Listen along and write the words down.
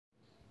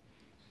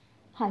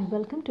Hi,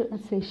 welcome to a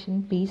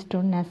session based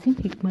on Nazim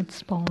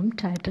Hikmet's poem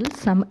titled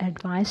Some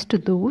Advice to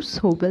Those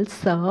Who Will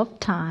Serve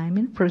Time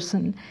in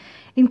Prison,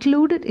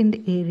 included in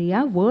the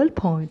area World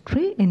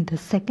Poetry in the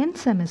second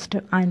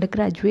semester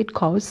undergraduate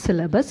course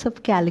syllabus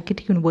of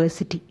Calicut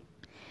University.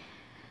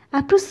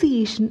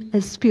 Appreciation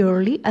is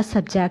purely a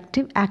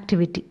subjective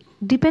activity.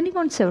 Depending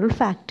on several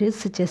factors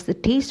such as the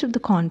taste of the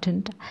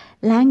content,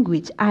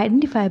 language,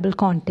 identifiable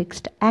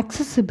context,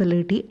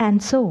 accessibility,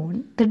 and so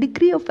on, the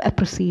degree of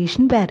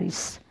appreciation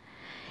varies.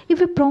 If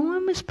a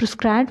poem is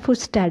prescribed for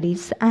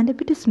studies and if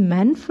it is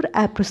meant for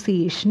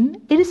appreciation,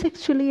 it is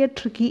actually a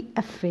tricky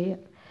affair.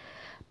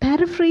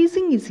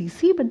 Paraphrasing is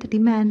easy, but the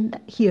demand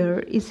here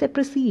is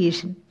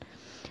appreciation.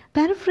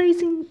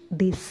 Paraphrasing,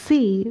 they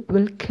say,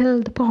 will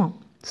kill the poem,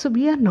 so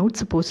we are not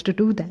supposed to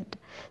do that.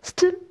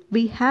 Still,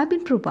 we have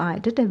been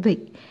provided a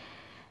way.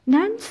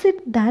 None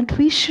said that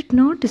we should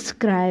not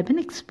describe an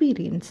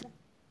experience.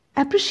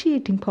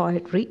 Appreciating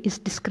poetry is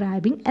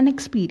describing an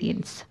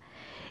experience.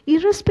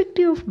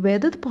 Irrespective of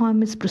whether the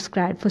poem is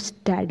prescribed for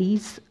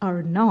studies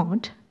or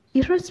not,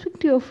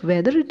 irrespective of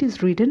whether it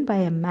is written by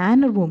a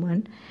man or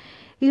woman,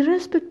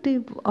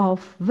 irrespective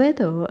of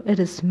whether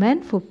it is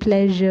meant for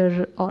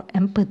pleasure or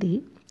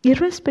empathy,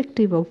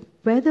 irrespective of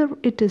whether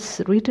it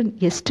is written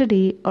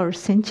yesterday or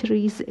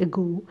centuries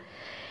ago,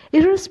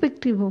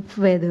 irrespective of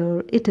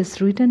whether it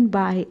is written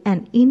by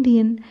an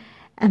Indian,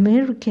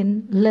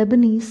 American,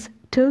 Lebanese,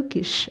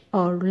 Turkish,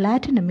 or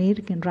Latin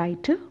American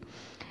writer,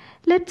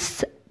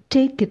 let's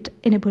take it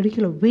in a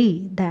particular way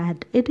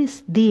that it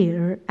is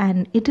there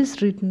and it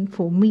is written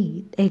for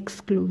me, the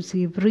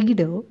exclusive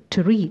reader,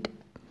 to read.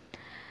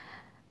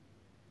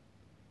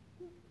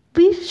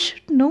 We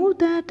should know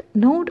that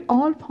not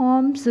all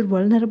poems are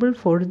vulnerable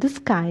for this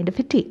kind of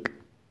attack,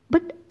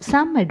 but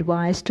some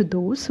advice to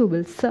those who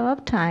will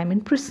serve time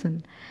in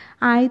prison,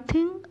 I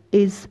think,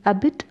 is a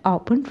bit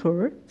open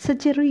for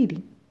such a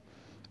reading.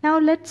 Now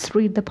let's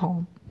read the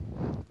poem.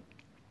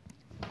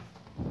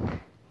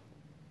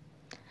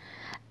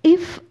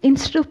 If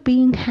instead of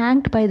being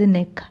hanged by the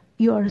neck,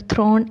 you are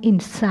thrown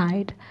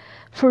inside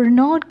for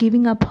not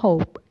giving up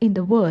hope in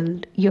the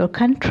world, your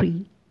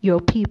country,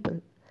 your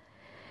people.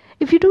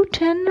 If you do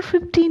 10 or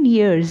 15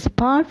 years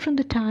apart from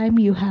the time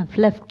you have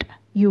left,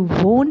 you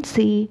won't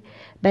say,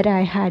 but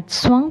I had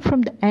swung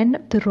from the end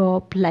of the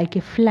rope like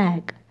a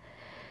flag.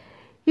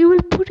 You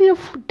will put your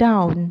foot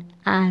down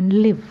and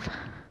live.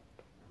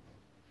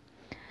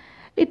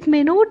 It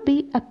may not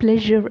be a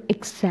pleasure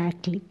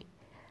exactly,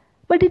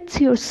 but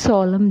it's your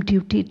solemn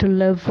duty to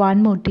live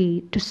one more day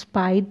to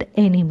spite the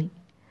enemy.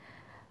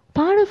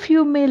 Part of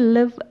you may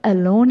live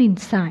alone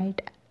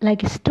inside,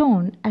 like a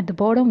stone at the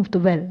bottom of the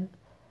well.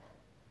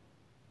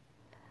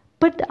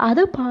 But the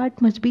other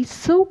part must be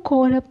so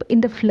caught up in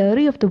the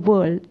flurry of the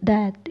world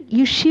that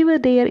you shiver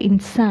there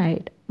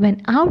inside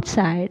when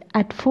outside,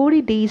 at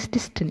 40 days'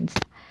 distance,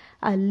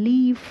 a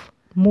leaf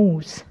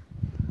moves.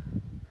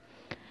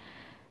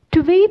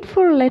 To wait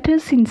for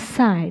letters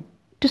inside,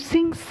 to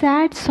sing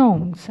sad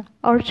songs,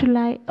 or to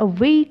lie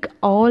awake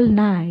all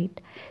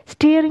night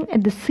staring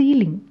at the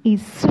ceiling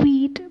is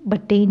sweet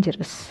but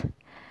dangerous.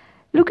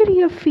 Look at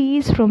your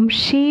face from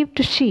shave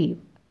to shave.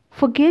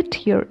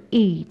 Forget your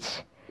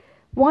age.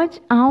 Watch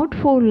out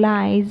for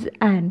lies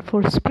and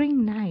for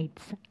spring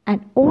nights,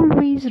 and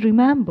always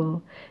remember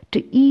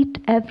to eat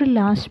every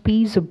last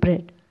piece of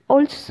bread.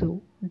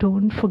 Also,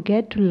 don't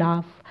forget to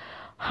laugh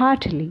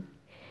heartily.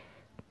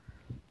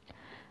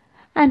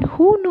 And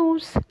who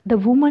knows, the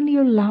woman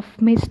you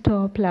love may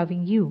stop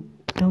loving you.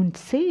 Don't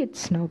say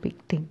it's no big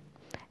thing.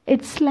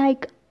 It's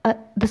like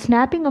the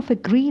snapping of a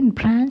green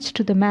branch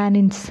to the man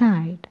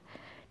inside.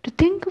 To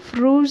think of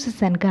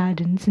roses and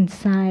gardens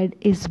inside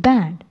is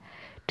bad.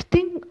 To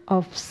think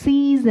of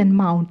seas and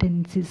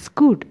mountains is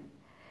good.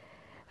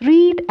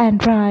 Read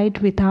and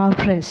write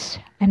without rest.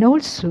 And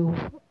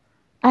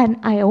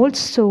I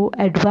also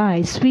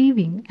advise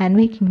weaving and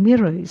making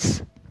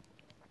mirrors.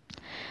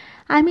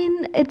 I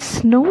mean,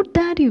 it's not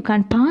that you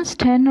can pass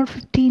 10 or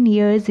 15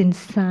 years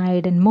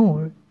inside and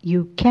more.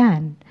 You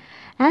can,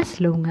 as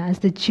long as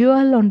the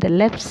jewel on the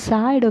left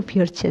side of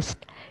your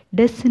chest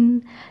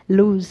doesn't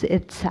lose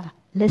its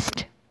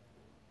luster.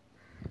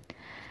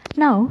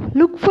 Now,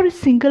 look for a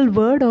single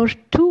word or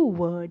two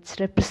words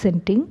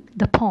representing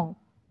the poem.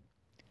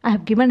 I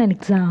have given an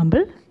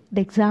example.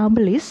 The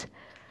example is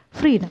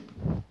freedom.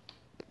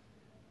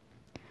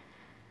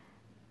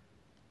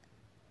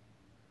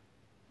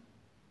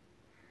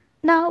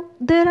 Now,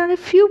 there are a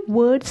few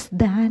words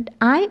that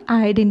I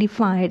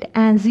identified,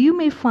 as you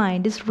may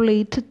find, is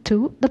related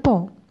to the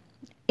poem.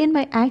 In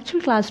my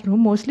actual classroom,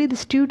 mostly the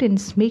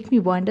students make me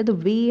wonder the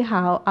way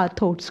how our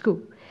thoughts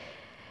go.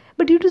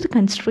 But due to the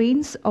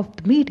constraints of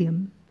the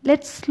medium,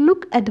 let's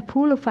look at the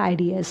pool of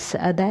ideas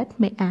that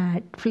may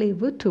add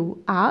flavor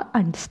to our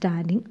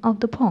understanding of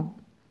the poem.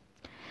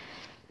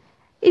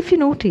 If you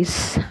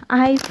notice,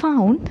 I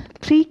found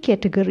 3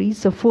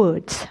 categories of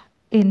words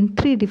in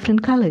 3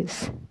 different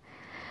colors.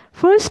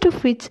 First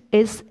of which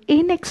is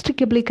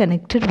inextricably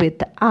connected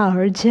with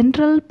our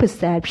general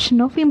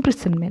perception of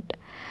imprisonment,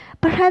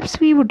 Perhaps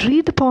we would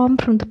read the poem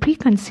from the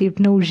preconceived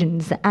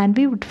notions and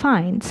we would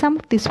find some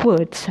of these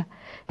words: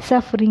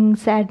 suffering,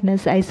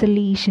 sadness,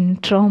 isolation,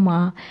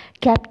 trauma,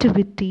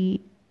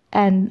 captivity,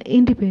 and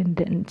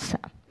independence.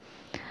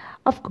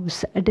 Of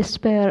course,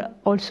 despair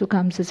also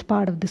comes as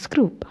part of this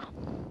group.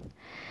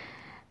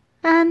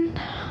 And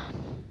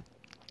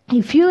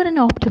if you're an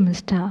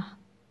optimist,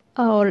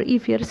 or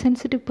if you're a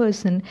sensitive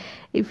person,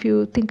 if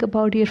you think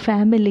about your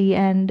family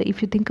and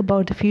if you think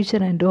about the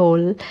future and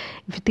all,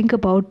 if you think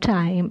about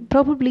time,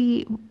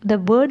 probably the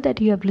word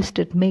that you have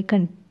listed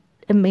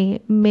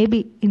may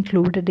be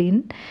included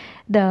in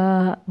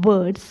the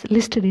words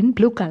listed in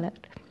blue color: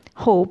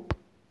 hope,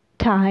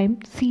 time,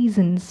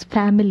 seasons,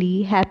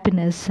 family,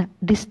 happiness,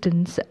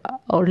 distance,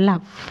 or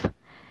love.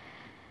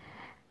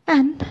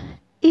 And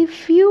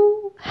if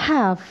you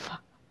have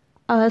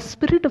a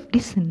spirit of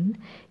dissent,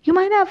 you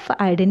might have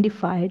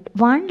identified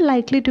one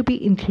likely to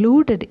be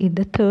included in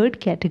the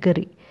third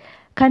category: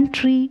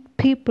 country,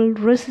 people,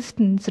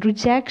 resistance,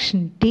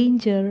 rejection,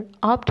 danger,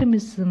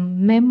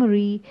 optimism,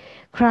 memory,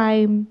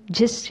 crime,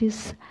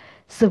 justice,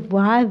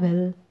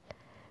 survival,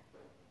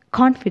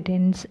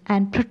 confidence,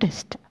 and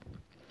protest.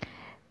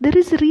 There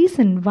is a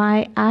reason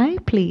why I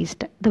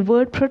placed the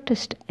word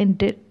protest in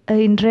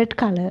red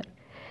color.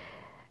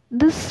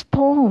 This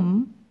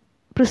poem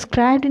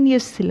prescribed in your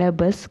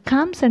syllabus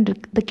comes under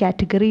the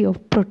category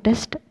of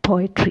protest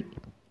poetry.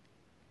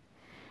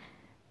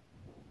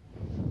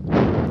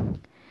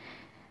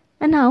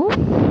 And now,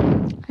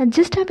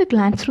 just have a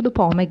glance through the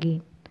poem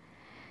again.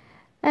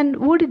 And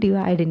what did you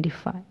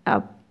identify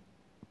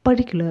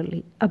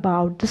particularly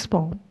about this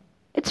poem?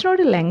 It's not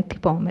a lengthy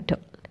poem at all.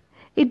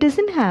 It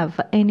doesn't have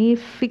any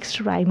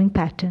fixed rhyming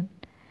pattern.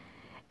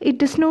 It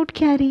does not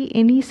carry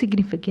any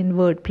significant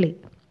wordplay.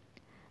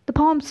 The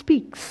poem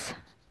speaks.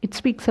 It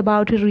speaks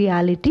about a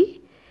reality,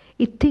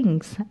 it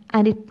thinks,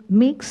 and it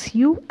makes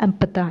you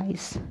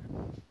empathize.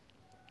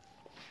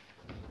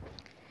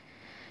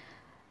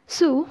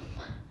 So,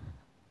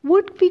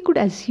 what we could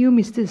assume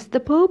is this: the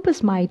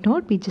purpose might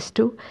not be just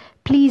to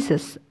please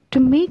us, to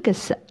make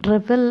us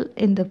revel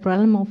in the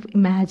realm of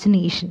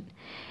imagination.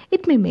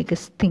 It may make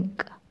us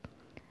think.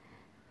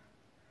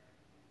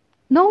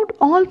 Not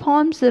all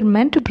poems are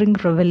meant to bring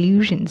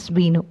revolutions,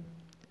 we know.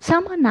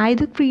 Some are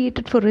neither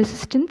created for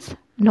resistance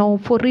nor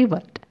for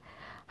revolt.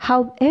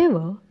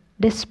 However,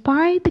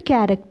 despite the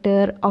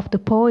character of the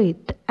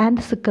poet and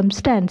the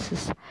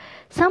circumstances,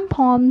 some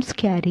poems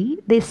carry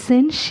the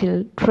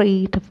essential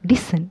trait of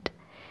dissent.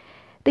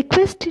 They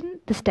question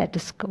the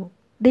status quo.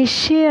 They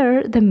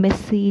share the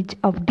message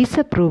of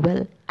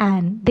disapproval,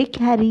 and they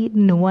carry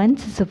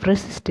nuances of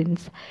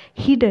resistance,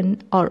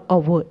 hidden or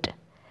overt.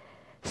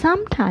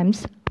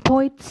 Sometimes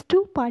poets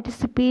too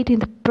participate in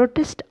the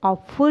protest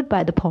offered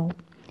by the poem.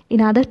 In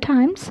other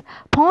times,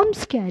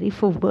 poems carry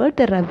forward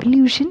the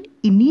revolution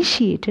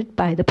initiated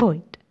by the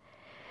poet.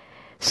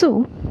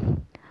 So,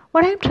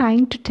 what I'm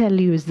trying to tell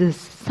you is this: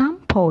 some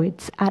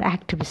poets are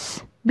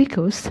activists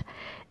because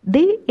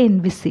they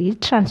envisage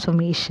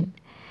transformation.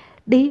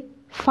 They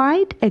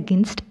fight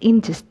against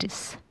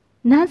injustice.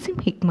 Nazim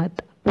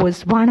Hikmet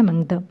was one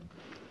among them.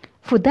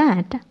 For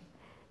that,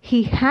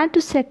 he had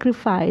to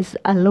sacrifice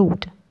a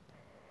lot.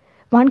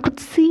 One could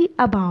see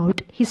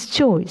about his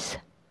choice.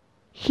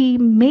 He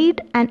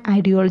made an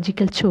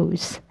ideological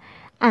choice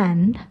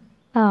and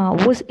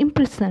was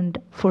imprisoned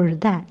for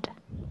that.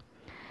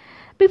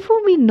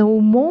 Before we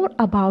know more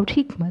about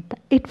Hikmet,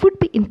 it would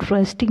be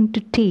interesting to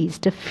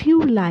taste a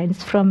few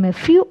lines from a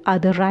few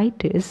other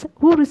writers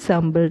who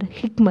resembled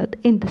Hikmet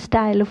in the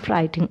style of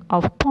writing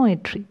of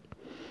poetry.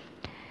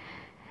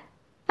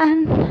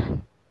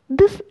 And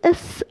this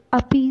is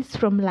a piece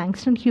from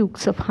Langston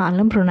Hughes of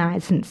Harlem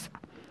Renaissance.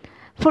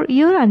 For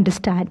your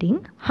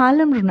understanding,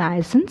 Harlem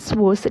Renaissance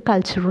was a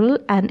cultural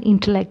and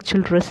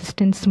intellectual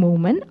resistance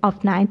movement of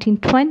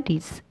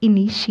 1920s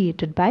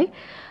initiated by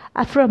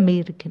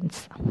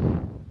Afro-Americans.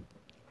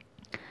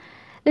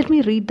 Let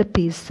me read the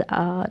piece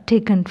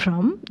taken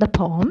from the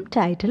poem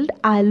titled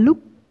 "I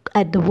Look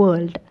at the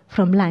World"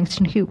 from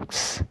Langston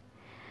Hughes.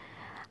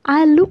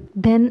 I look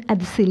then at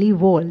the silly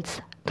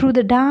walls through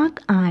the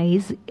dark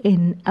eyes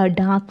in a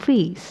dark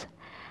face,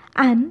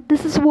 and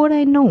this is what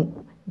I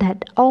know,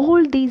 that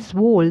all these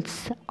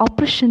walls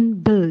oppression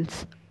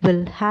builds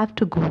will have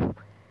to go.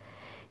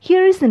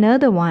 Here is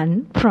another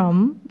one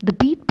from the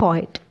beat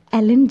poet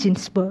Allen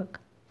Ginsberg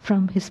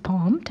from his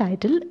poem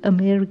titled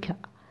America.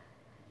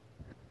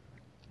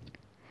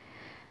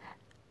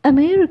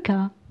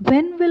 America,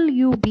 when will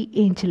you be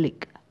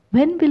angelic?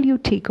 When will you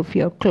take off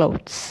your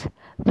clothes?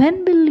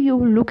 When will you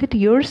look at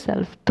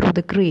yourself through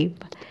the grave?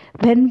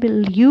 When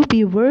will you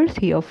be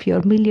worthy of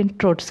your million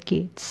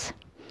Trotskyists?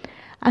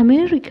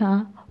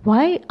 America,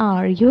 why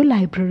are your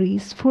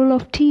libraries full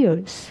of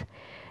tears?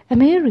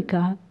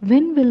 America,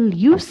 when will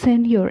you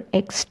send your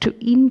ex to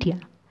India?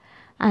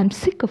 I'm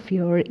sick of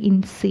your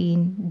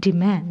insane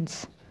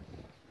demands.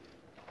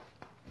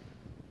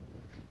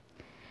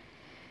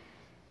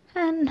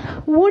 And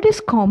what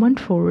is common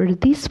for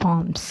these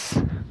poems?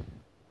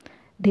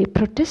 They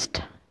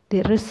protest,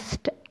 they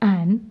resist,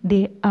 and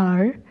they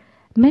are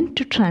meant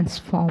to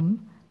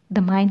transform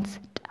the mindset.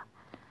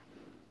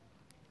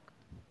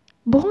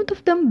 Both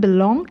of them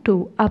belong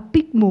to a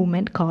big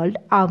movement called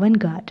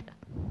avant-garde.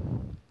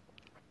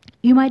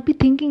 You might be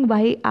thinking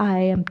why I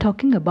am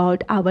talking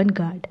about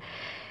avant-garde.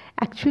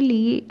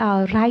 Actually,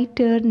 our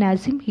writer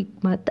Nazim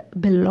Hikmet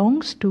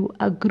belongs to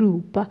a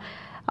group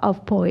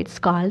of poets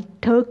called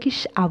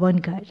Turkish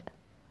avant-garde.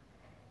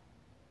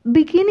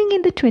 Beginning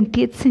in the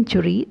 20th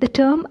century, the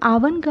term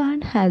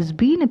avant-garde has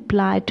been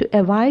applied to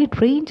a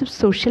wide range of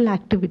social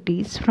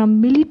activities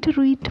from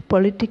military to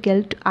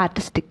political to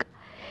artistic.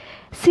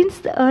 Since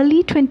the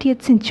early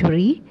 20th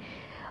century,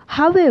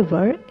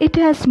 however, it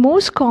has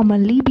most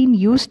commonly been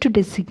used to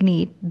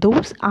designate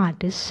those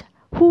artists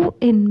who,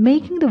 in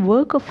making the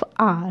work of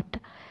art,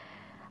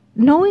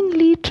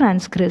 knowingly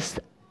transgress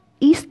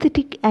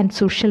aesthetic and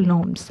social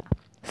norms,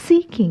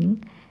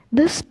 seeking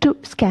thus to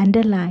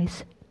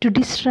scandalize, to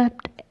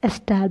disrupt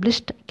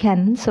established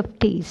canons of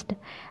taste,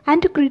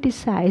 and to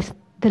criticize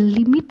the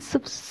limits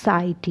of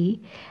society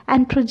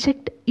and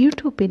project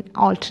utopian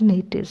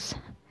alternatives.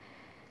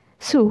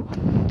 So,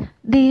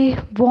 they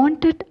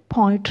wanted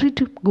poetry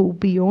to go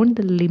beyond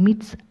the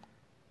limits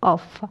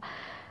of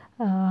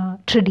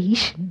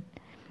tradition.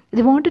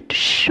 They wanted to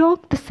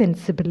shock the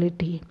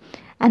sensibility,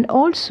 and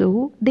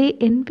also they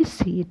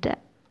envisaged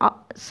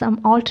some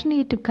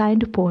alternative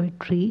kind of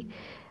poetry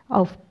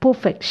of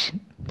perfection.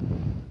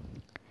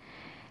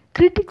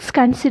 Critics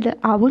consider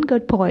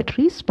avant-garde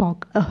poetry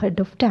spoke ahead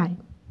of time.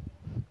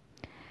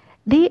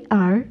 They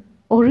are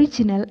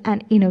original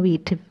and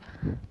innovative.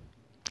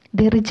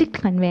 They reject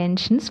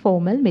conventions,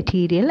 formal,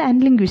 material,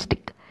 and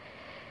linguistic.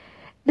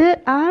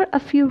 There are a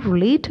few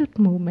related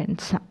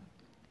movements.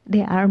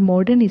 They are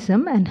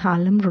modernism and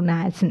Harlem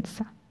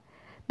Renaissance.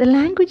 The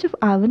language of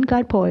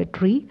avant-garde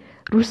poetry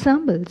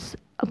resembles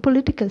a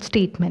political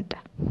statement.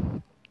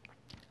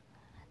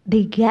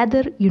 They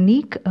gather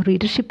unique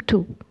readership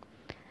too.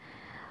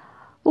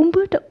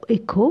 Umberto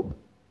Eco,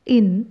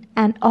 in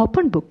an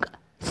open book,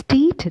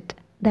 stated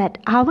that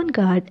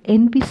avant-garde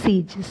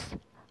envisages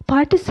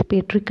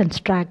participatory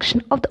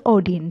construction of the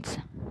audience.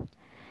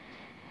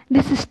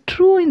 This is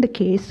true in the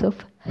case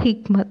of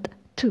Hikmet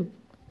too.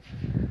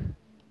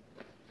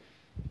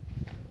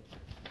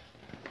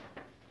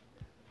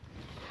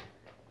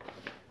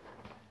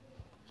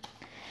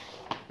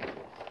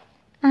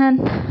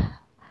 And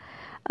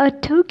a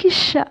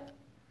Turkish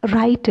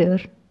writer,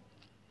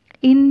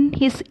 in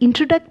his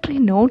introductory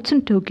notes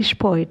on Turkish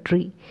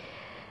poetry,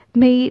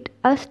 made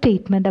a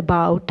statement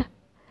about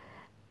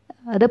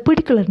the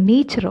particular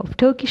nature of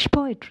Turkish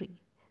poetry.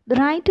 The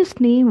writer's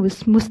name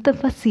was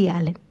Mustafa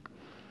Sialin.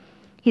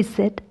 He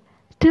said,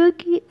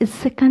 Turkey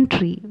is a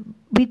country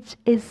which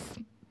is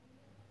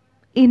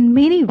in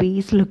many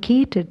ways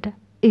located,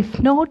 if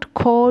not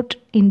caught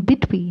in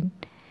between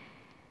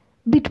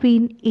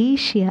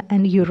Asia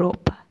and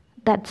Europe.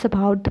 That's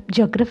about the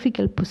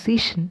geographical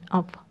position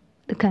of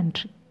the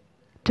country,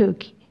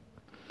 Turkey.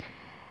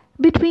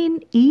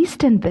 Between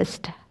East and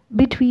West,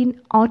 between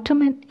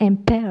Ottoman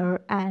Empire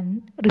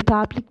and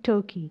Republic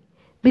Turkey,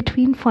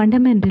 between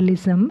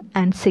fundamentalism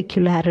and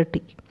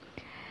secularity.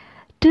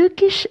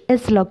 Turkish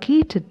is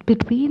located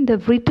between the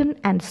written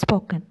and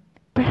spoken,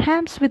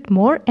 perhaps with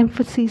more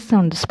emphasis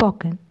on the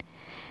spoken.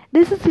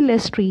 This is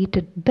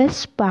illustrated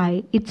best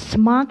by its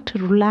marked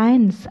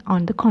reliance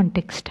on the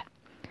context.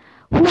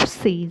 Who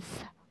says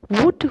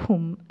what to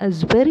whom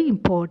is very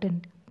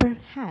important,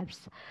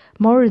 perhaps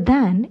more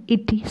than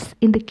it is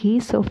in the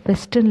case of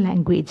Western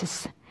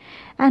languages.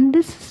 And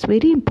this is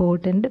very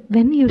important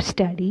when you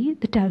study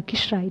the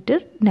Turkish writer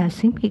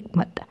Nazim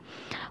Hikmet,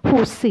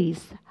 who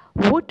says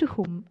what to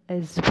whom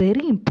is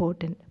very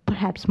important,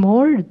 perhaps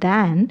more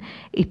than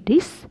it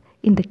is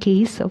in the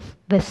case of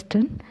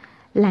Western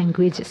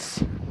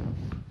languages.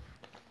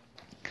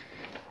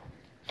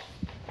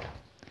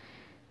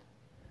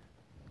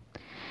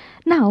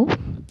 Now,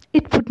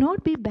 it would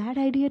not be a bad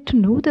idea to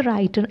know the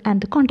writer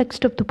and the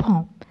context of the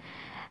poem.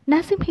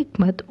 Nazim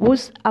Hikmet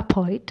was a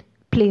poet,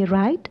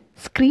 playwright,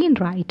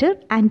 screenwriter,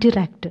 and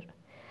director.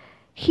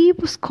 He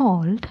was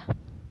called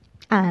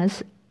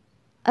as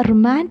a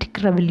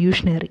romantic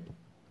revolutionary.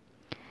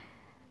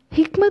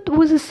 Hikmet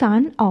was a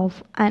son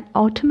of an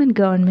Ottoman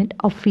government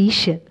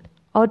official.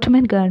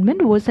 Ottoman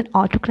government was an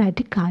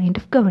autocratic kind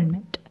of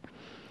government.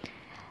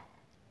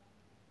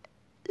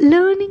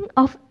 Learning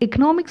of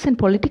economics and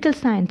political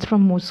science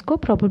from Moscow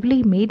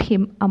probably made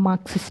him a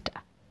Marxist.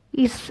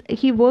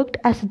 He worked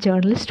as a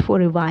journalist for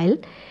a while.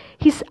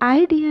 His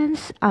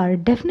ideas are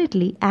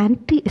definitely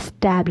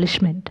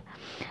anti-establishment,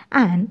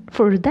 and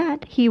for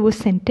that he was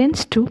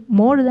sentenced to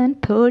more than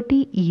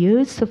 30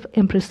 years of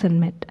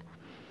imprisonment.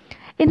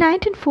 In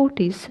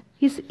 1940s,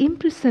 his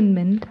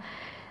imprisonment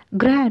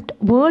grabbed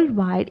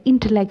worldwide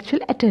intellectual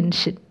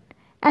attention.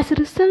 As a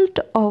result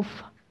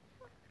of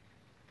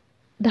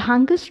the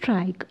hunger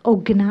strike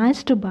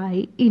organized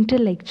by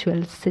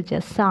intellectuals such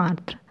as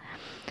Sartre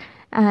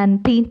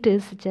and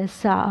painters such as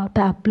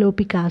Pablo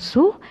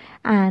Picasso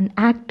and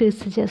actors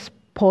such as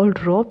Paul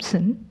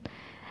Robeson,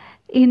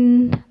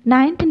 in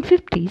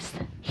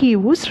 1950s he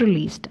was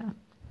released.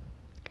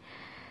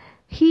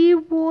 He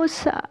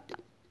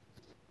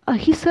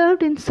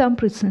served in some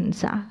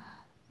prisons,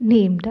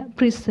 named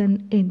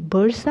prison in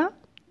Bursa,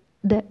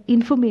 the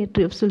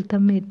infirmary of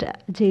Sultanate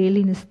jail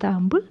in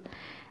Istanbul,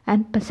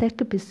 and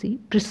Paşakepesi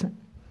prison.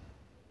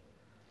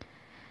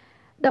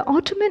 The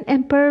Ottoman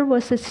Empire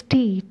was a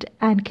state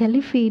and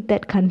caliphate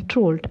that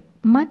controlled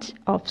much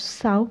of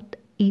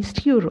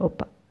Southeast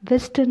Europe,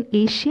 Western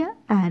Asia,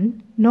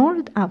 and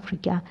North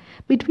Africa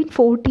between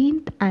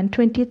 14th and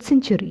 20th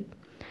century.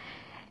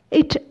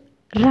 It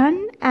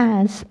ran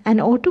as an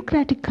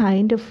autocratic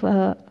kind of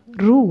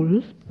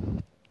rule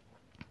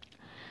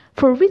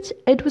for which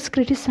it was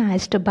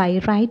criticized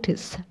by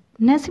writers.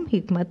 Nazim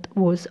Hikmet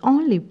was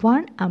only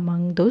one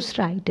among those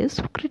writers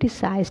who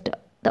criticized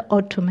the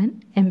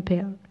Ottoman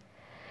Empire.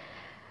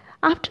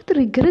 After the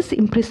rigorous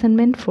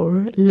imprisonment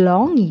for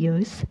long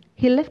years,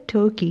 he left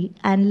Turkey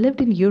and lived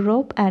in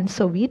Europe and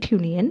Soviet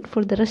Union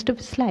for the rest of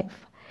his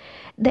life.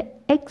 The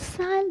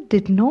exile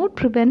did not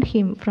prevent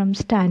him from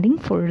standing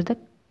for the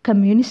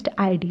communist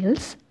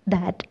ideals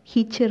that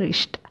he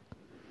cherished.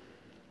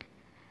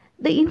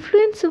 The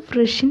influence of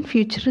Russian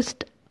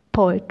futurist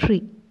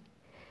poetry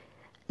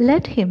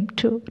led him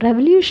to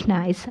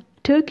revolutionize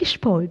Turkish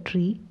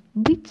poetry,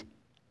 which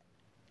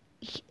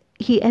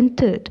he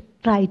entered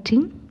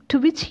writing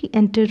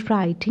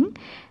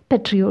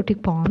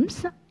patriotic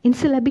poems in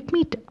syllabic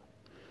meter.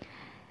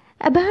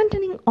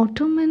 Abandoning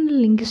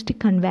Ottoman linguistic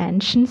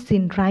conventions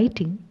in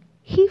writing,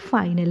 he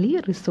finally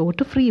resorted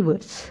to free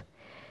verse.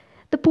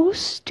 The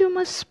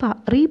posthumous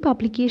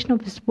republication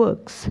of his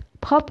works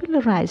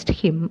popularized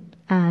him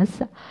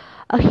as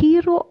a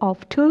hero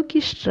of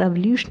Turkish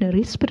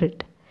revolutionary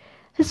spirit.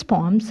 His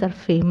poems are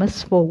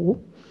famous for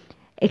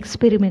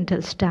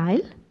experimental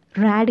style,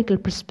 radical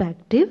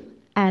perspective,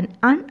 and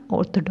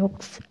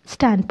unorthodox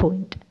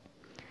standpoint.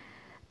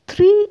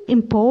 Three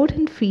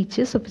important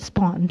features of his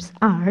poems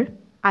are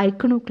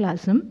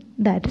iconoclasm,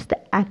 that is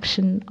the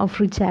action of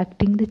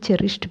rejecting the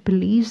cherished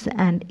beliefs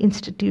and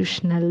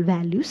institutional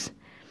values.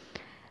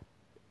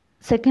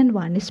 Second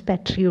one is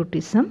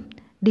patriotism,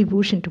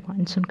 devotion to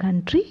one's own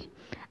country.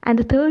 And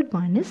the third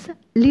one is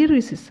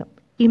lyricism,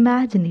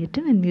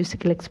 imaginative and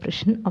musical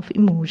expression of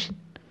emotion.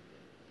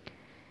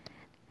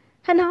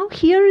 And now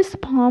here is a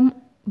poem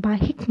by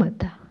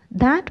Hikmet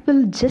that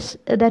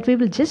we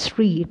will just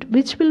read,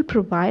 which will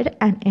provide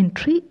an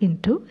entry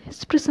into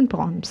his prison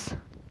poems.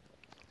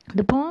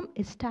 The poem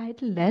is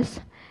titled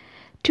as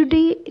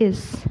Today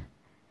is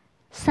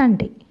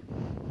Sunday.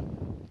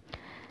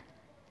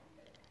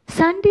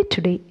 Sunday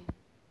today.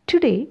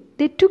 Today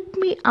they took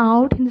me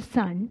out in the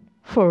sun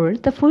for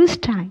the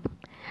first time,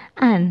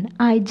 and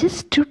I just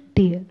stood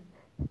there,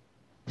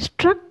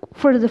 struck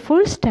for the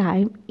first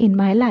time in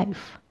my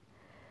life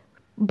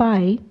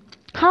by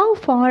how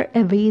far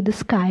away the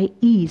sky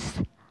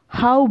is,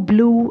 how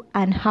blue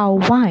and how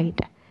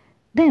wide.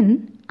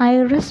 Then I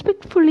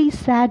respectfully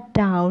sat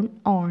down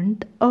on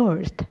the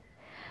earth.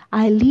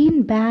 I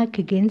leaned back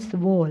against the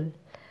wall.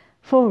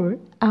 For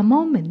a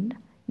moment,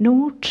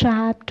 no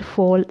trap to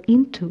fall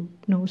into,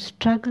 no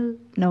struggle,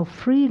 no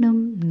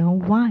freedom, no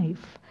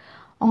wife.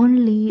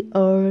 Only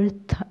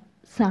earth,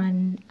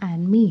 sun,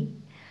 and me.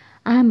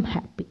 I'm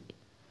happy.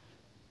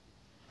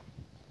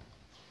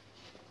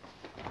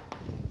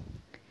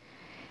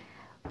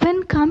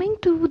 When coming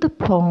to the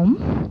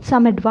poem,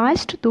 some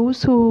advice to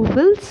those who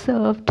will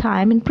serve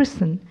time in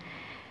prison.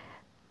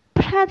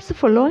 Perhaps the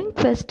following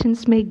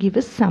questions may give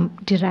us some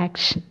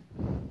direction.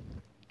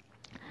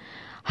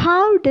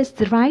 How does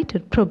the writer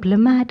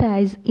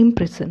problematize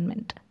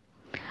imprisonment?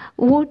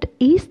 What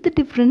is the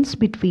difference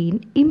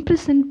between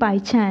imprisoned by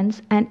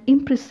chance and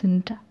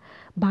imprisoned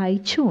by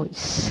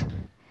choice?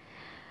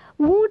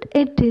 What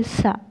it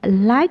is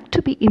like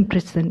to be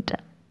imprisoned?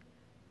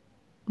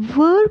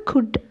 Where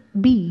could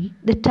be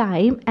the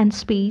time and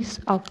space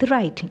of the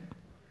writing?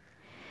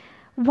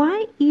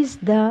 Why is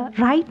the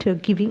writer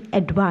giving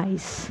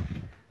advice?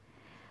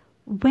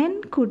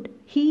 When could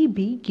he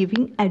be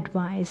giving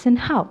advice and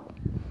how?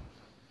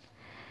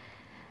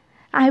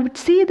 I would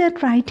say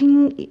that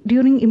writing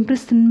during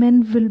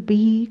imprisonment will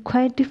be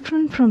quite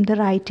different from the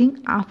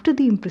writing after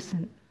the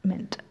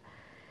imprisonment.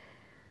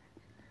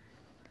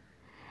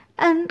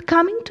 And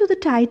coming to the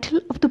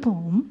title of the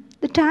poem,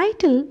 the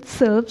title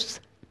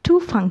serves two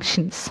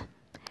functions.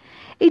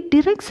 It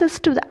directs us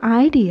to the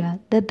idea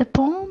that the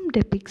poem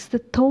depicts the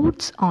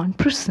thoughts on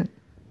prison.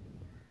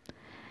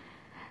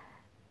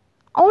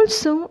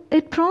 Also,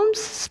 it prompts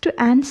us to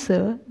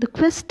answer the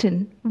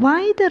question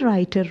why the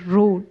writer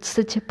wrote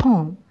such a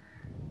poem.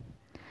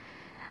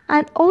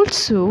 And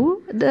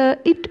also,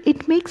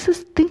 it makes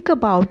us think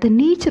about the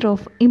nature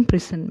of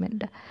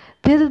imprisonment,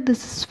 whether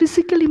this is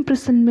physical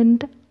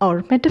imprisonment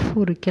or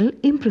metaphorical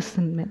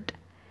imprisonment.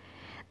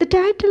 The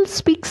title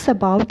speaks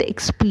about the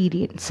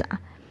experience.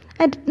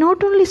 And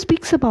not only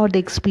speaks about the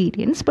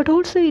experience, but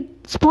also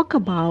it spoke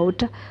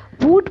about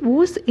what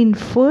was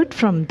inferred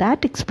from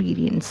that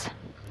experience.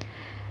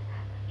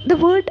 The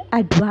word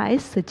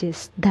advice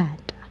suggests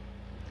that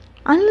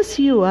unless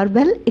you are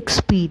well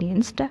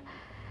experienced,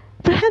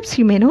 perhaps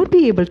you may not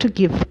be able to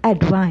give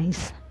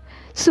advice.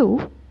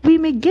 So, we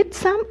may get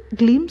some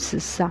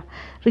glimpses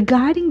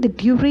regarding the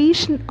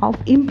duration of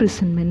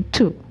imprisonment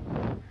too.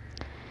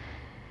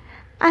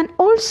 And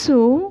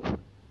also,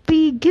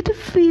 we get a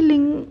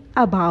feeling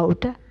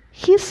about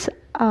his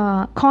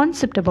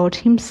concept about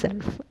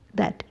himself,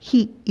 that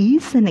he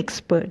is an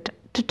expert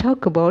to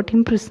talk about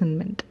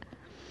imprisonment.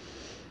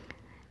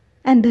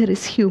 And there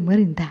is humor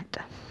in that.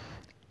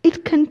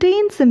 It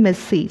contains a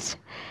message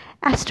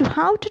as to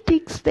how to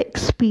take the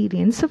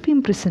experience of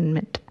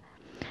imprisonment.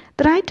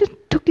 The writer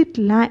took it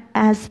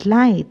as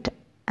light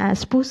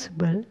as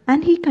possible,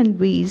 and he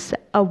conveys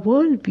a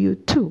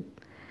worldview too.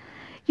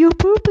 Your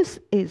purpose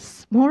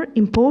is more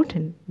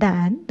important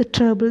than the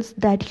troubles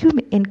that you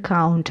may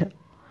encounter.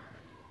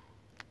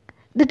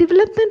 The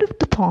development of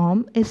the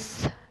poem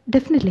is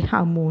definitely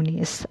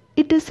harmonious.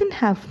 It doesn't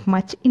have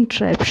much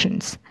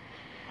interruptions.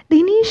 The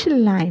initial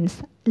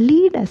lines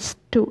lead us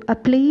to a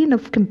plane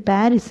of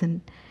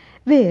comparison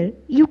where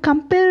you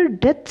compare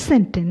death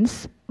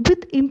sentence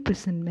with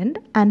imprisonment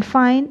and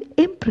find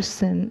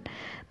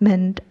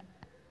imprisonment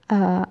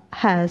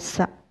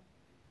has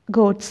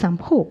got some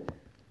hope.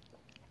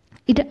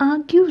 It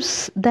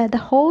argues that the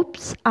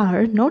hopes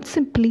are not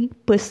simply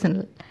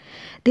personal.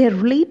 They are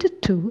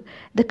related to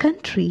the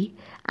country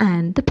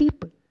and the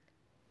people.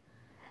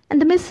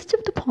 And the message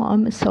of the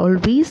poem is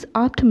always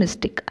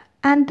optimistic,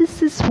 and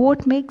this is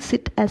what makes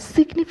it as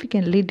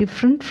significantly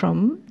different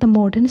from the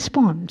modern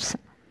poems.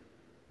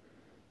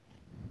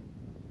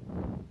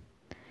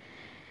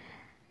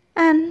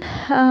 And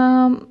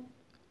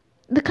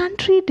the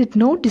country did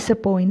not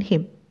disappoint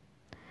him.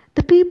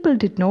 The people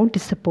did not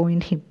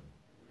disappoint him.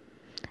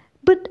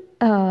 But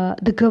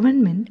the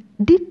government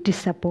did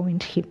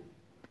disappoint him.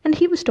 And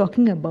he was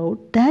talking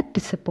about that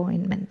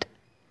disappointment,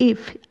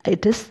 if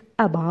it is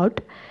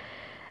about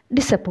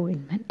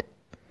disappointment.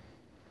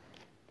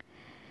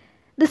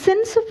 The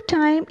sense of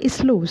time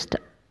is lost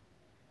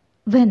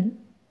when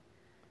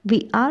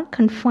we are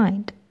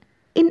confined.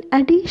 In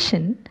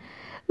addition,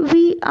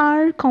 we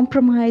are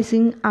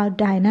compromising our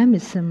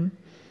dynamism,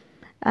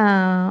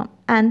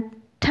 and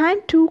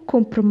time too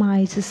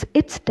compromises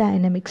its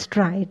dynamic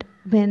stride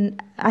when,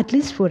 at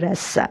least for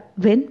us,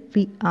 when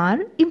we are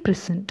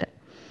imprisoned.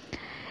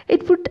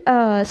 It would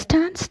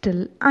stand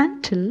still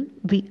until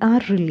we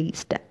are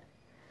released.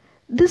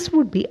 This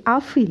would be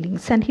our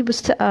feelings, and he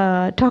was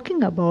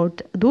talking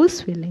about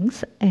those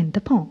feelings in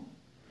the poem.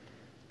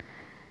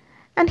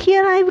 And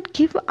here I would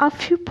give a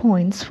few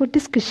points for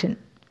discussion.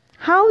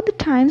 How the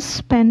time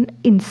spent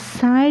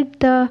inside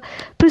the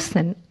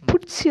prison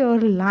puts your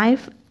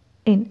life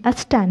in a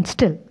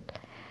standstill.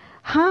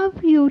 How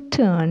you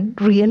turn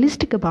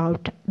realistic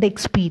about the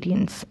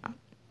experience.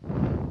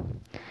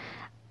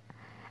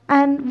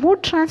 And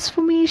what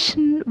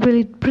transformation will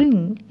it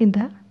bring in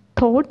the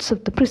thoughts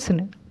of the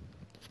prisoner?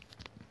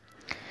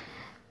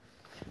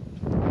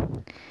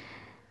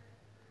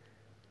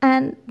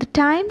 And the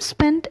time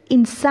spent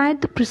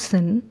inside the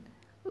prison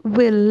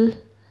will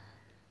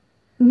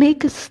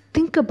make us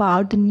think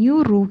about the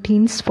new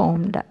routines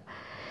formed.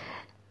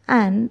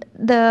 And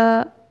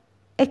the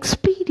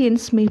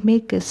experience may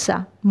make us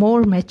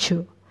more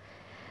mature.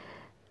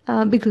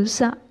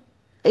 Because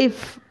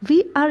if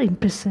we are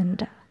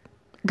imprisoned,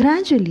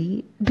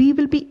 gradually we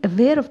will be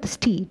aware of the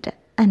state,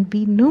 and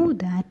we know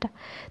that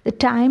the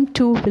time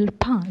too will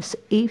pass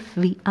if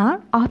we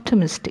are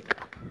optimistic.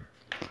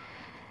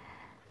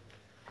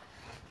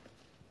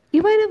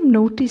 You might have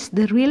noticed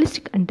the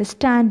realistic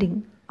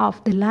understanding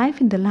of the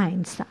life in the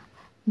lines.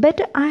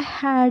 Better I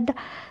had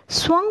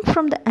swung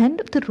from the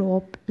end of the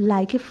rope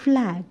like a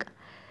flag.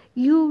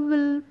 You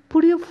will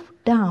put your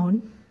foot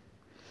down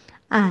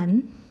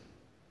and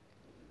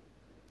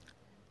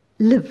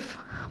live.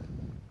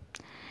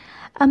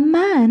 A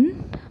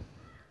man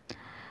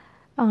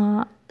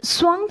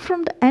swung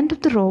from the end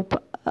of the rope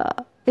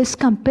is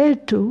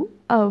compared to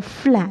a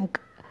flag,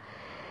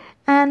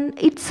 and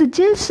it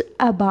suggests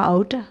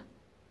about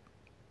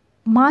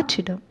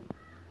martyrdom.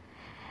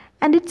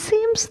 And it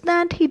seems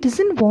that he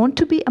doesn't want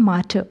to be a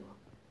martyr,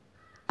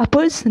 a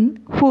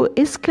person who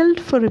is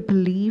killed for a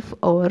belief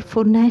or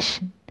for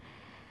nation.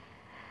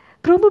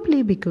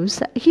 Probably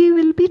because he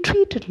will be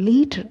treated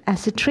later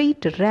as a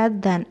traitor rather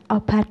than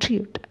a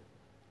patriot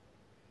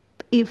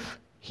if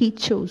he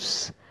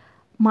chose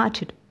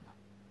martyrdom.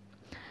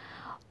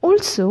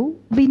 Also,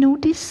 we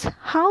notice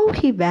how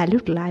he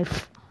valued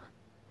life.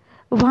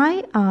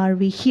 Why are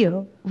we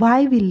here?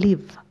 Why we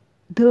live?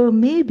 There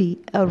may be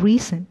a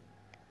reason.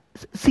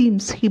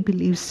 Seems he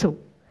believes so.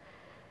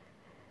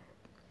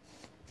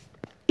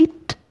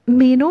 It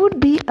may not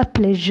be a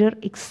pleasure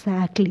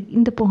exactly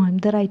in the poem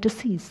the writer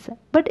says,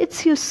 but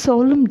it's your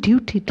solemn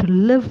duty to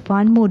live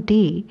one more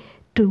day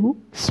to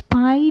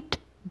spite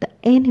the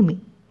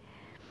enemy.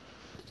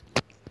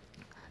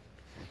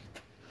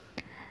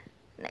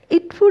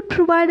 It would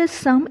provide us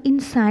some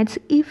insights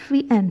if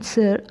we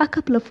answer a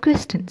couple of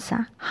questions.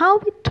 How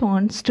it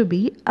turns to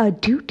be a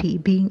duty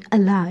being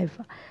alive.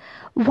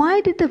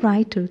 Why did the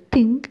writer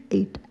think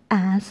it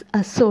as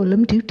a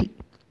solemn duty?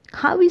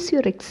 How is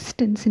your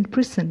existence in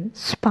prison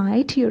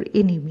spite your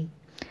enemy?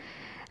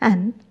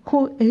 And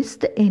who is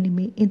the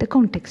enemy in the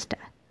context?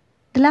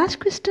 The last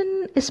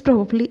question is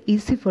probably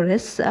easy for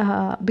us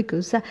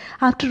because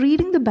after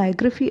reading the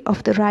biography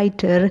of the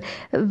writer,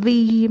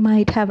 we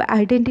might have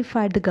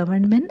identified the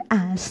government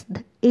as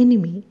the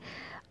enemy.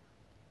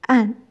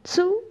 And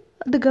so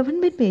the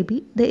government may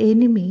be the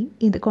enemy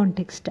in the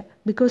context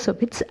because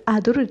of its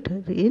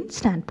authoritarian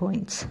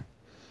standpoints.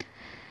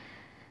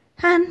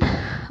 And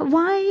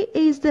why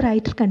is the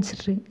writer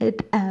considering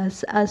it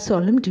as a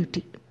solemn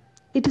duty?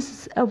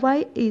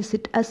 Why is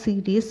it a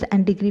serious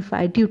and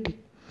dignified duty?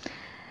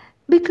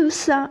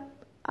 Because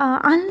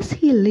unless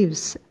he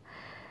lives,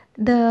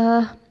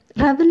 the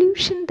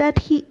revolution that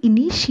he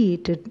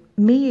initiated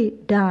may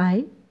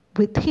die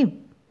with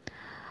him,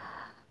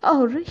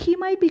 or he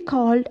might be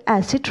called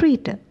as a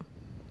traitor.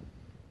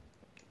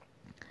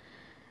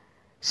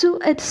 So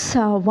it's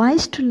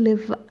wise to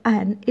live,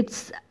 and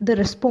it's the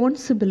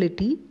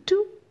responsibility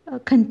to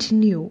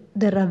continue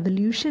the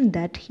revolution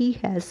that he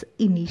has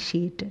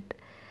initiated.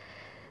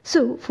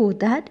 So for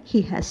that,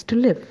 he has to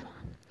live.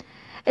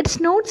 It's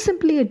not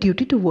simply a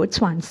duty towards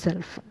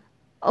oneself,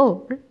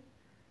 or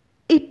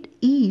it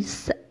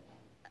is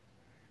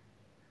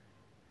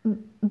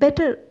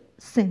better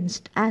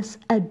sensed as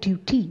a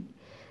duty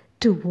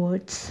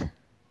towards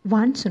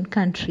one's own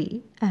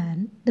country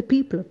and the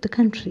people of the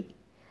country.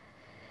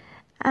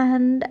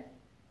 And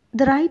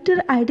the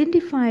writer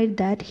identified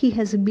that he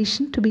has a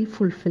mission to be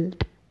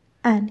fulfilled,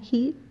 and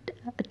he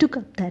took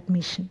up that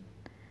mission.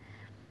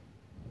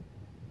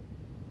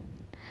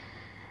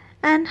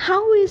 And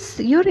how is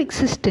your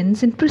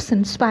existence in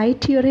prison spy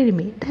to your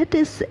enemy? That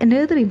is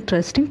another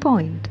interesting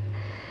point.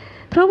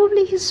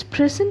 Probably his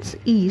presence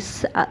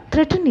is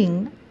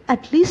threatening,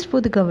 at least for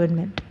the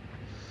government.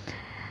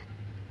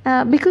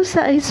 Because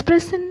his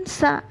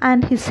presence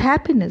and his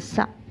happiness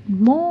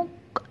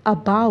mock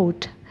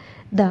about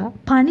the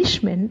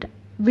punishment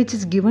which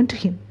is given to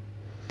him.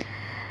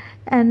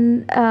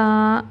 And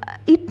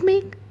it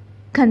may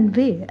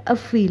convey a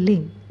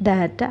feeling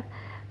that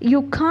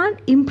you can't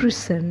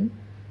imprison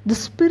the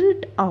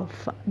spirit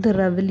of the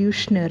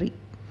revolutionary.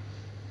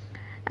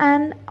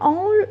 And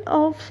all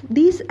of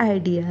these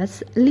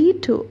ideas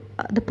lead to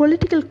the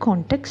political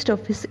context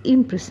of his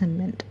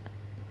imprisonment.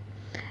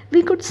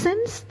 We could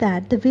sense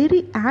that the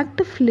very act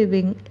of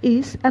living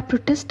is a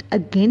protest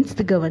against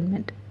the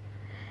government.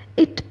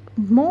 It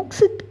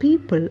mocks at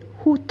people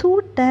who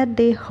thought that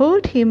they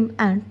heard him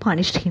and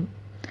punished him.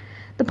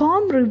 The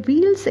poem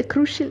reveals a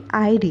crucial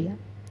idea.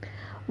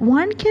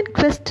 One can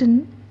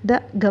question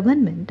the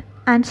government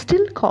and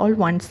still call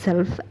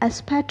oneself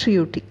as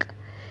patriotic.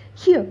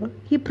 Here,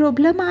 he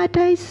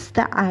problematizes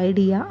the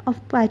idea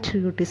of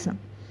patriotism.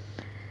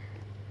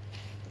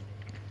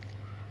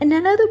 In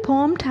another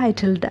poem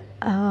titled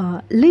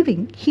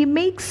Living, he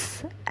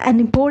makes an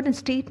important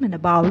statement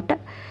about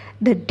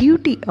the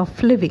duty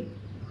of living.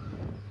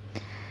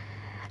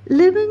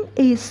 Living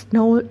is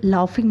no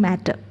laughing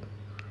matter.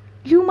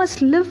 You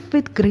must live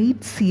with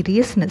great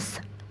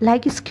seriousness,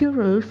 like a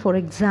squirrel, for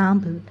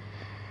example.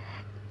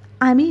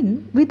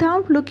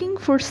 Without looking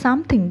for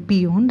something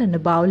beyond and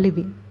above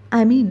living.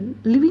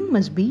 Living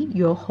must be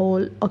your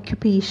whole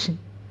occupation.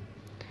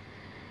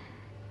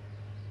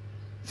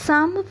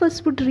 Some of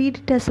us would read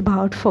it as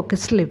about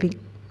focused living,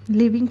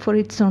 living for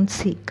its own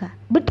sake.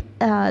 But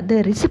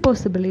there is a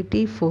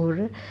possibility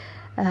for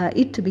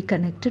it to be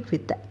connected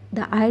with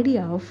the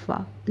idea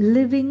of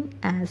living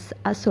as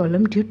a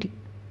solemn duty.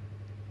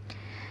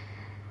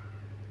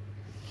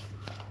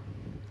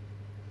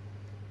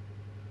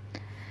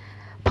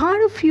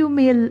 Part of you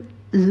may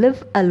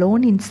live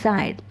alone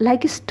inside,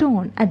 like a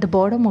stone at the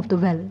bottom of the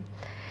well.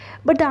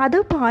 But the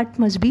other part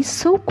must be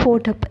so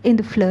caught up in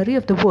the flurry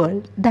of the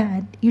world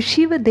that you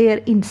shiver there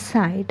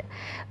inside,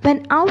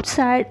 when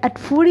outside at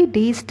 40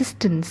 days'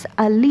 distance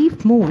a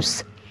leaf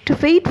moves, to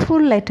wait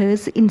for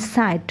letters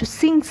inside, to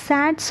sing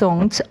sad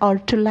songs, or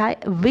to lie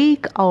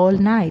awake all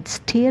night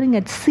staring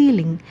at the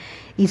ceiling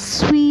is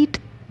sweet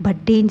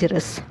but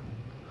dangerous.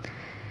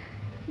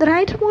 The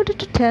writer wanted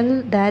to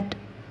tell that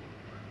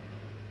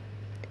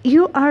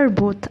you are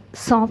both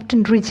soft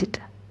and rigid.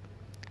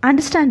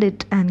 Understand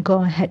it and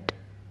go ahead.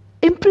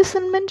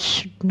 Imprisonment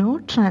should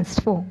not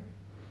transform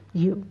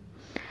you.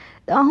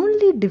 The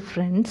only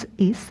difference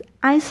is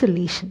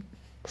isolation.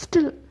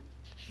 Still,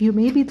 you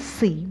may be the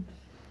same.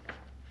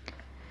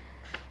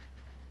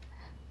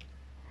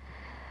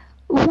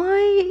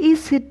 Why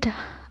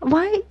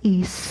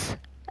is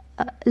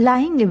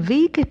lying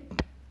awake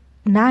at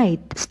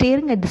night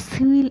staring at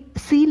the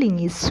ceiling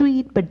is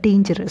sweet but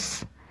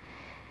dangerous?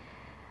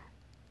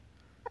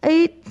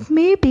 It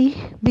may be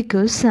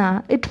because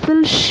it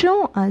will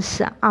show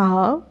us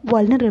our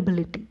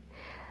vulnerability.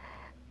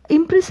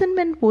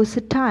 Imprisonment was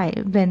a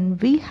time when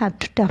we have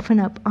to toughen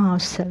up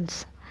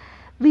ourselves.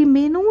 We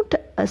may not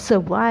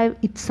survive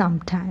it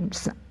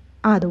sometimes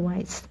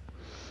otherwise.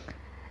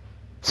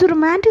 So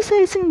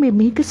romanticizing may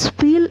make us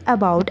feel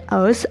about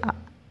us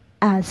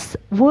as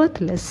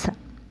worthless.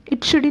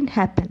 It shouldn't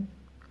happen.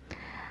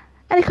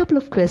 And a couple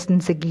of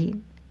questions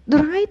again.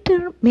 The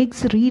writer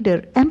makes the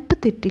reader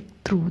empathetic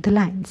through the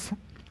lines.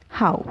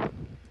 How?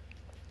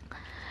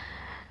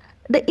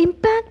 The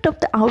impact of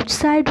the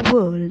outside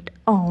world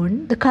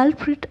on the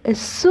culprit is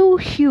so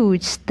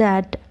huge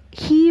that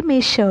he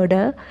may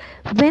shudder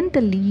when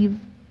the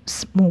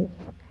leaves move.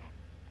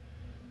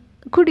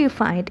 Could you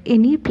find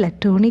any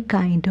platonic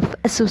kind of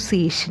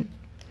association?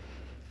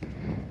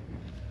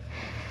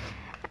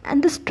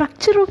 And the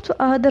structure of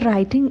the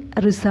writing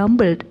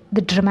resembled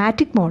the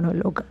dramatic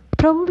monologue.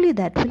 Probably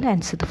that will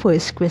answer the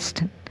first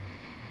question.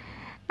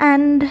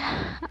 And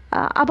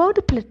about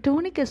the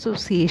platonic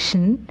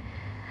association,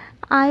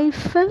 I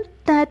felt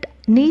that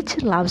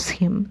nature loves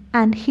him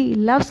and he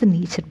loves the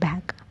nature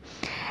back.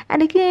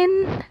 And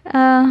again,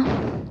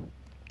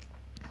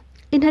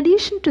 in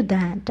addition to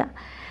that,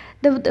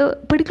 the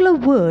particular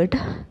word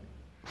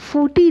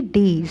 40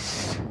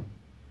 days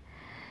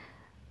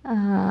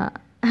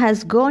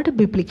has got a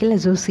biblical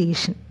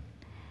association.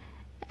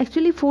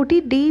 Actually,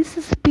 40 days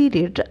is a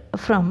period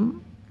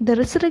from the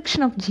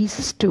resurrection of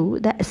Jesus to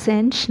the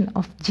ascension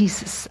of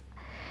Jesus.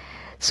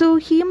 So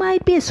he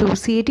might be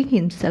associating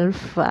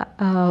himself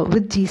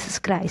with Jesus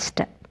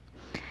Christ.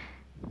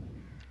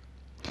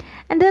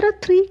 And there are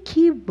three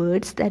key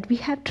words that we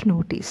have to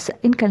notice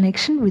in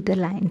connection with the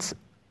lines.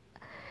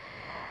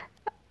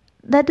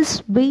 That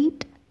is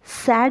wait,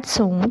 sad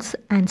songs,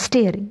 and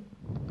staring.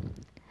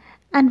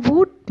 And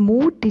what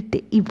mood did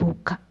they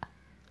evoke?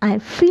 I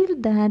feel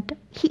that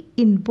he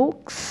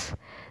invokes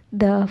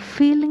the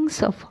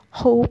feelings of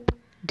hope,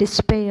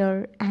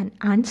 despair, and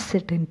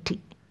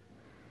uncertainty.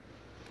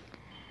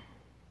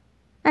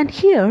 And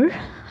here,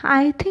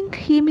 I think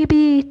he may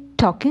be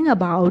talking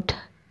about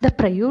the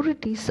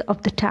priorities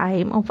of the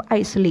time of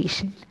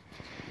isolation.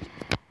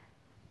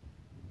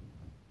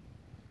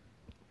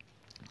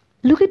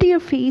 Look at your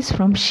face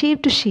from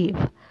shave to shave.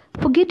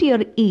 Forget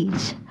your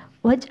age.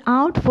 Watch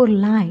out for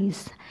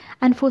lies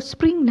and for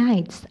spring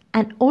nights,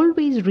 and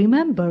always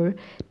remember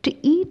to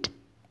eat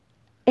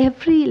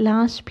every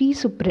last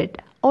piece of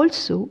bread.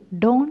 Also,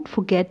 don't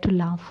forget to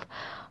laugh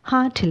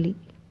heartily.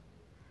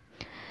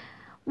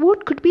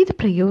 What could be the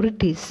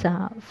priorities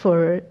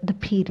for the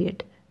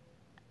period?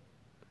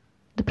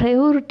 The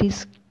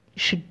priorities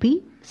should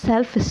be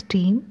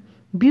self-esteem,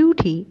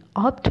 beauty,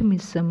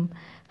 optimism,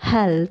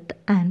 health,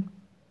 and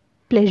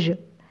pleasure.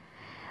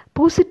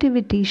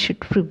 Positivity should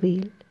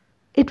prevail.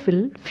 It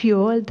will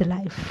fuel the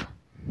life.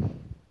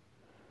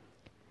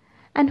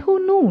 And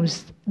who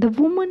knows, the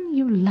woman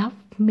you love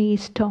may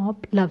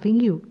stop loving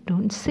you.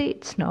 Don't say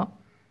it's no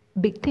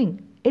big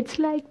thing. It's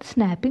like the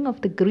snapping of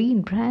the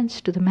green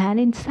branch to the man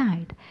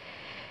inside.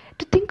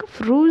 To think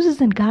of roses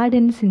and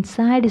gardens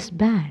inside is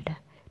bad.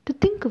 To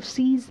think of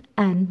seas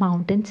and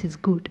mountains is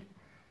good.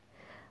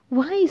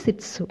 Why is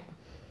it so?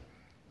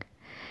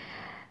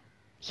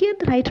 Here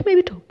the writer may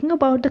be talking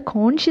about the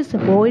conscious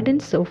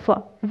avoidance of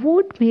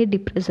what may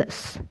depress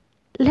us.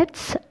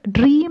 Let's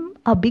dream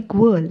a big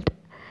world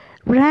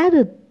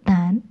rather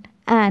than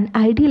an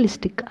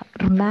idealistic,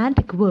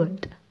 romantic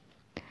world.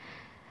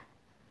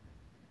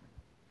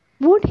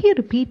 What he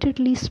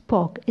repeatedly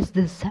spoke is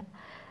this: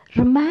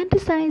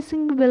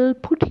 romanticizing will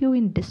put you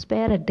in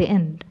despair at the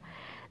end.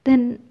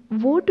 Then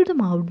what do the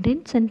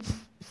mountains and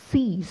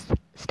seas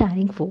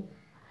standing for?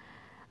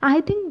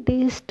 I think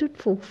they stood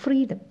for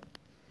freedom.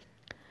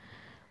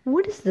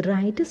 What is the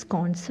writer's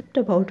concept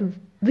about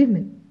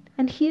women?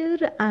 And here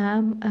I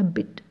am a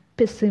bit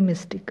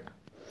pessimistic.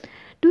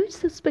 Do you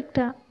suspect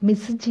a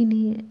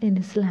misogyny in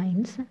his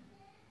lines?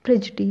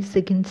 Prejudice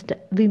against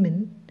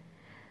women?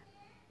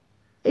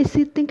 Is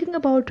he thinking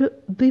about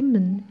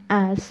women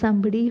as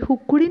somebody who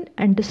couldn't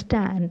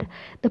understand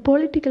the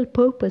political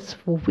purpose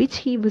for which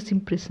he was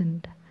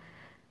imprisoned?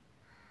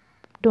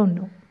 Don't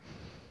know.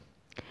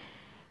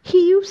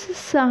 He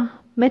uses a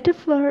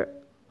metaphor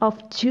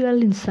of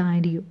jewel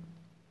inside you.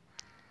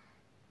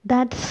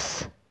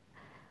 That's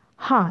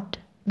heart,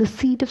 the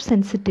seat of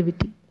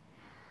sensitivity.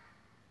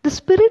 The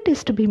spirit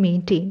is to be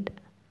maintained.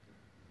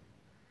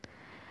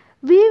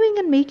 Weaving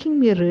and making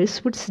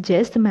mirrors would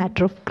suggest a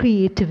matter of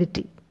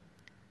creativity.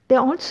 They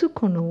also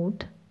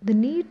connote the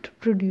need to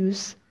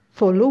produce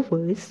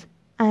followers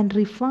and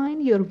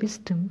refine your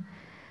wisdom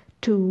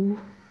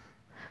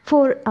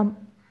for a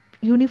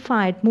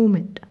unified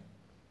movement.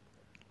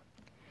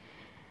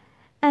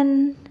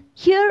 And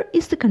here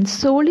is the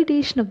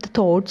consolidation of the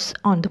thoughts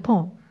on the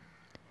poem.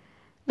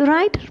 The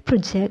writer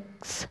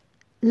projects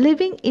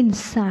living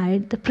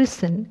inside the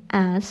prison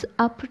as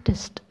a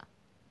protest.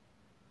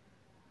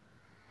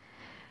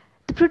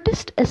 The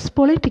protest is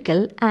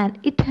political and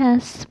it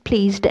has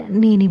placed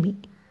an enemy,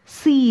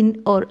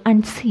 seen or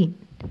unseen.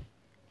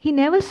 He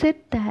never said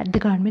that the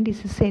government is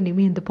his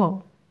enemy in the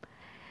poem.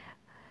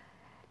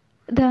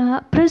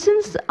 The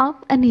presence of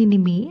an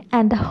enemy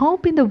and the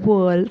hope in the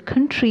world,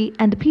 country,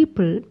 and the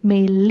people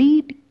may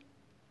lead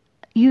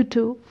you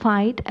to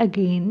fight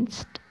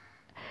against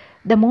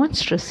the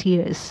monstrous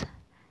years.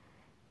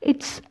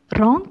 It's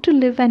wrong to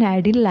live an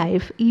ideal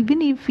life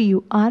even if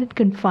you are in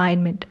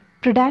confinement.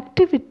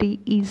 Productivity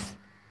is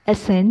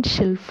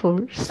essential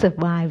for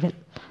survival.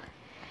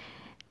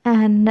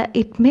 And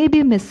it may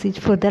be a message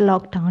for the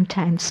lockdown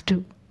times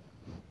too.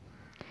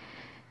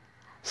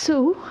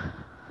 So,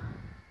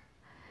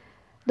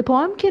 The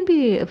poem can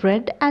be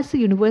read as a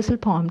universal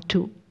poem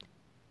too,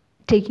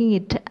 taking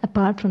it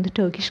apart from the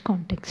Turkish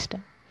context.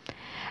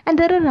 And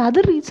there are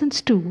other reasons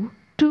too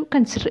to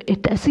consider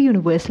it as a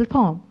universal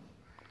poem.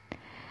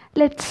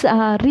 Let's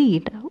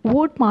read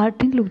what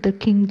Martin Luther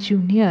King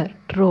Jr.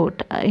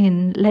 wrote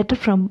in Letter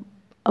from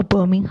a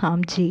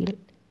Birmingham jail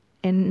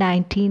in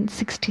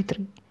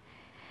 1963.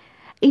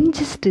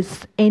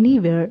 Injustice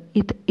anywhere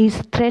is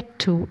threat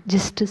to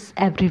justice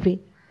everywhere.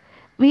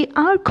 We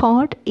are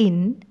caught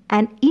in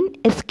an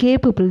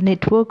inescapable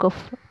network of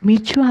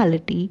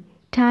mutuality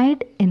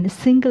tied in a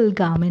single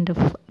garment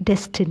of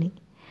destiny.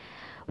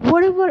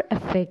 Whatever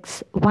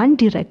affects one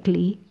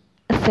directly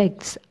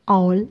affects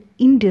all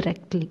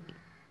indirectly.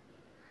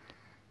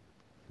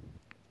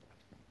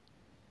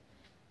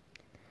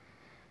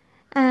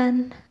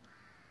 And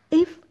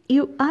if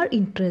you are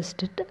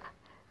interested,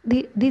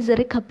 these are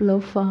a couple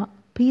of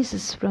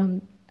pieces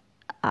from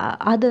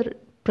other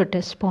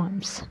protest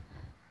poems.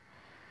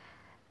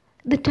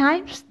 The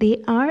Times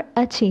They Are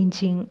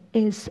A-Changing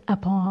is a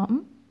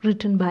poem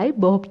written by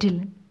Bob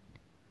Dylan.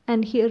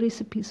 And here is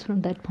a piece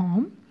from that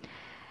poem.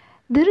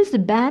 There is a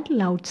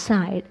battle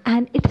outside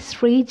and it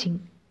is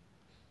raging.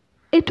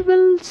 It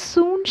will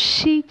soon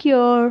shake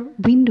your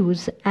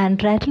windows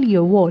and rattle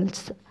your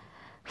walls,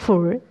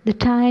 for the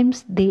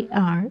times they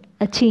are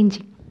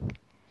a-changing.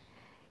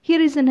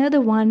 Here is another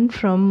one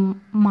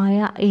from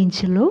Maya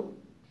Angelou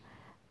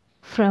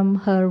from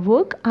her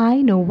work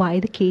I Know Why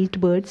the Caged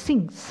Bird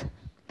Sings.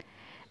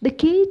 The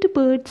caged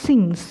bird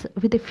sings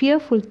with a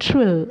fearful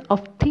trill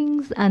of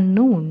things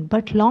unknown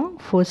but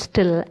longed for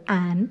still,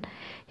 and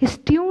his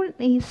tune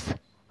is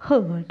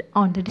heard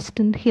on the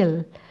distant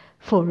hill,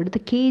 for the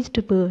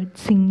caged bird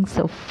sings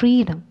of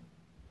freedom.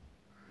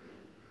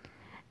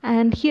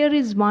 And here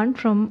is one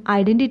from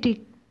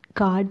Identity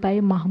Card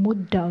by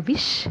Mahmoud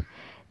Darwish.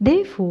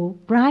 Therefore,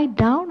 write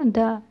down on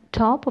the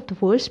top of the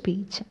first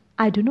page,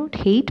 I do not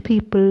hate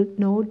people,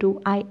 nor do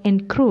I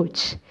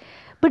encroach.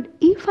 But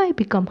if I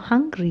become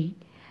hungry,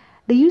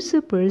 the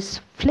usurper's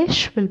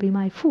flesh will be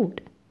my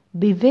food.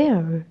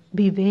 Beware,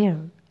 beware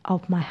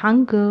of my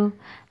hunger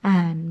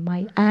and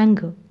my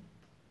anger.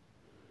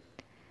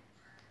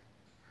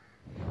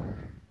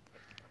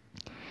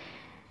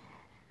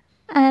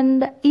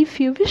 And if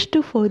you wish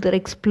to further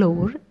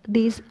explore,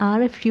 these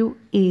are a few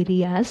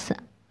areas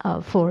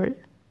for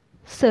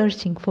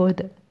searching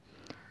further.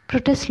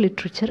 Protest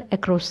literature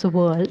across the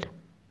world,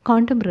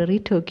 contemporary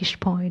Turkish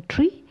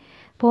poetry,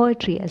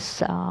 poetry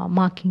as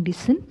marking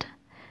dissent,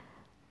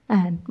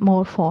 and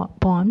more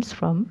poems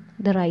from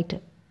the writer.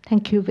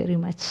 Thank you very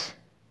much.